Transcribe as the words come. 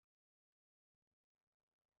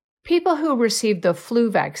People who received the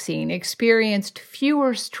flu vaccine experienced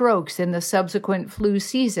fewer strokes in the subsequent flu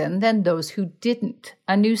season than those who didn't,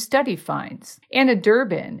 a new study finds. Anna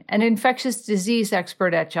Durbin, an infectious disease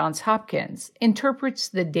expert at Johns Hopkins, interprets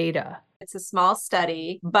the data. It's a small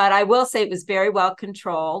study, but I will say it was very well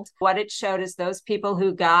controlled. What it showed is those people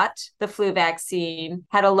who got the flu vaccine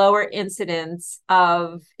had a lower incidence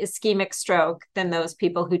of ischemic stroke than those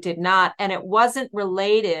people who did not. And it wasn't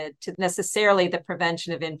related to necessarily the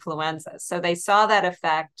prevention of influenza. So they saw that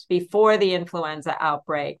effect before the influenza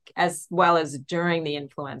outbreak as well as during the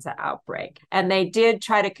influenza outbreak. And they did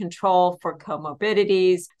try to control for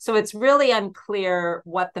comorbidities. So it's really unclear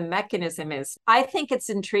what the mechanism is. I think it's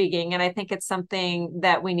intriguing, and I think it's something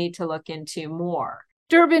that we need to look into more.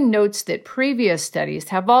 Durbin notes that previous studies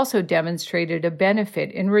have also demonstrated a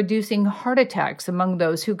benefit in reducing heart attacks among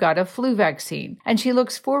those who got a flu vaccine, and she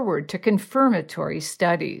looks forward to confirmatory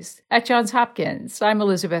studies. At Johns Hopkins, I'm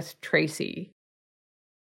Elizabeth Tracey.